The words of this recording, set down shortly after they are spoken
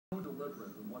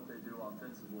deliberate with what they do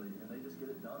offensively, and they just get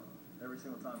it done every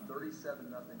single time. 37-0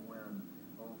 win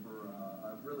over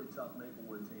a really tough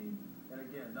Maplewood team. And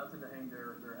again, nothing to hang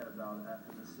their head about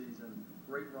after this season.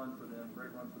 Great run for them,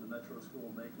 great run for the Metro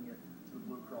School, making it to the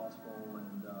Blue Cross Bowl,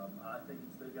 and I think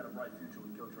they've got a bright future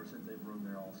with Coach Arcente Broom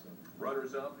there also.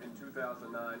 Runners-up in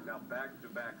 2009, now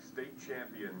back-to-back state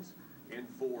champions in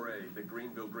 4A, the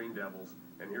Greeneville Green Devils,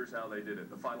 and here's how they did it.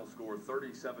 The final score,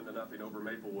 37-0 over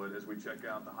Maplewood, as we check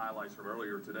out the highlights from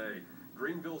earlier today.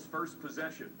 Greeneville's first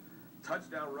possession,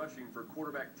 touchdown rushing for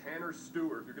quarterback Tanner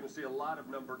Stewart. You're going to see a lot of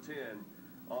number 10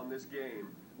 on this game.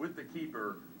 With the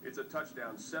keeper, it's a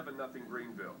touchdown, 7-0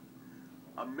 Greeneville.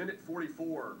 A minute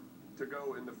 44 to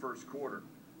go in the first quarter.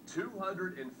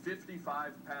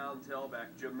 255-pound tailback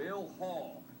Jamil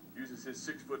Hall uses his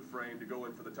 6-foot frame to go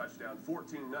in for the touchdown,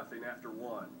 14-0 after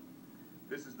one.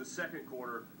 This is the second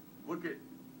quarter. Look at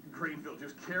Greeneville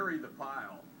just carry the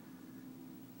pile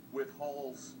with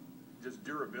Hall's just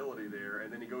durability there,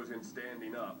 and then he goes in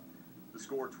standing up. The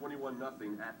score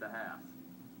 21-0 at the half.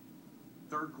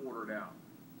 Third quarter now.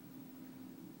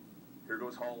 Here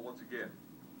goes Hall once again.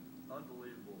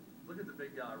 Unbelievable. Look at the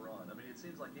big guy run. I mean, it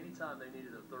seems like anytime they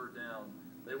needed a third down,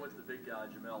 they went to the big guy,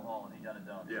 Jamel Hall, and he got it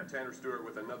done. Yeah, Tanner Stewart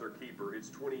with another keeper. It's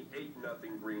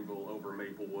 28-0 Greeneville over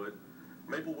Maplewood.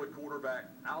 Maplewood quarterback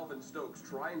Alvin Stokes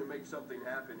trying to make something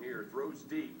happen here. Throws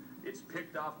deep. It's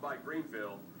picked off by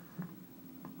Greeneville.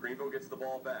 Greeneville gets the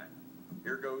ball back.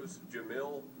 Here goes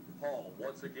Jamil Hall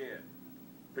once again.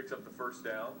 Picks up the first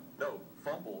down. No,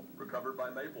 fumble recovered by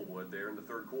Maplewood there in the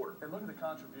third quarter. And look at the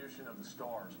contribution of the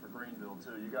stars for Greeneville,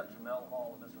 too. You got Jamel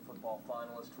Hall, Mr. Football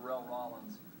finalist, Terrell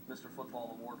Rollins, Mr.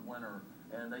 Football Award winner,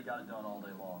 and they got it done all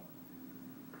day long.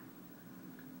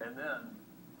 And then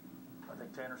I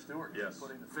think Tanner Stewart is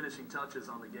putting the finishing touches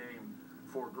on the game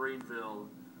for Greeneville.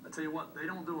 I tell you what, they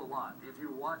don't do a lot. If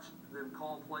you watch them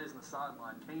call plays on the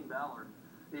sideline, Kane Ballard,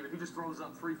 he just throws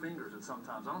up 3 fingers at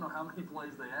sometimes. I don't know how many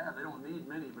plays they have. They don't need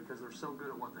many because they're so good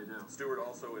at what they do. Stewart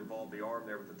also involved the arm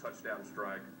there with the touchdown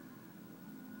strike.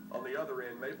 On the other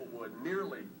end, Maplewood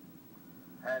nearly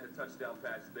had a touchdown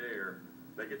pass there.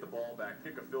 They get the ball back,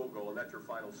 kick a field goal, and that's your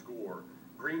final score.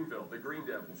 Greeneville, the Green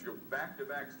Devils, your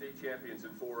back-to-back state champions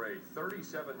in 4A,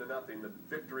 37-0, the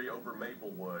victory over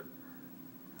Maplewood.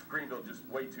 Greeneville just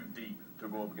way too deep to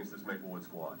go up against this Maplewood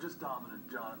squad. Just dominant,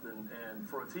 Jonathan, and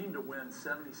for a team to win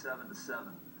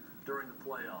 77-7 during the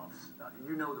playoffs,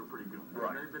 you know they're pretty good.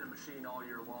 Right. They've been a machine all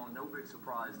year long. No big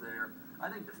surprise there. I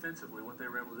think defensively, what they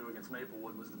were able to do against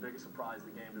Maplewood was the biggest surprise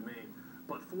of the game to me.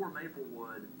 But for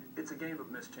Maplewood, it's a game of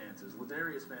missed chances.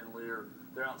 Ladarius Van Leer,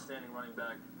 their outstanding running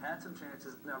back, had some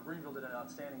chances. Now, Greeneville did an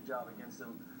outstanding job against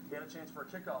him. He had a chance for a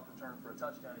kickoff return for a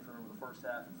touchdown, if you remember the first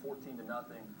half, at 14-0,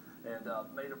 and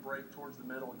made a break towards the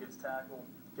middle, gets tackled.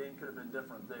 Game could have been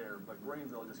different there, but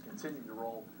Greeneville just continued to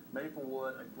roll.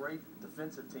 Maplewood, a great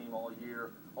defensive team all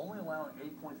year, only allowing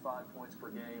 8.5 points per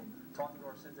game. Talking to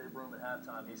Arcente Broom at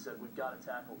halftime, he said, we've got to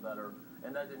tackle better,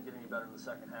 and that didn't get any better in the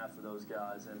second half for those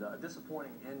guys. And a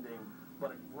disappointing ending,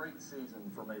 but a great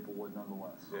season for Maplewood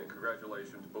nonetheless. And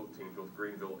congratulations to both teams, both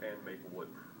Greeneville and Maplewood.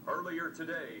 Earlier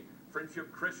today,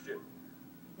 Friendship Christian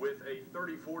with a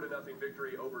 34-0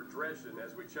 victory over Dresden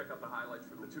as we check out the highlights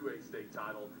from the 2A state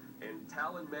title. And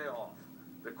Talon Mayoff,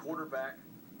 the quarterback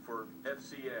for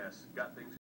FCS, got things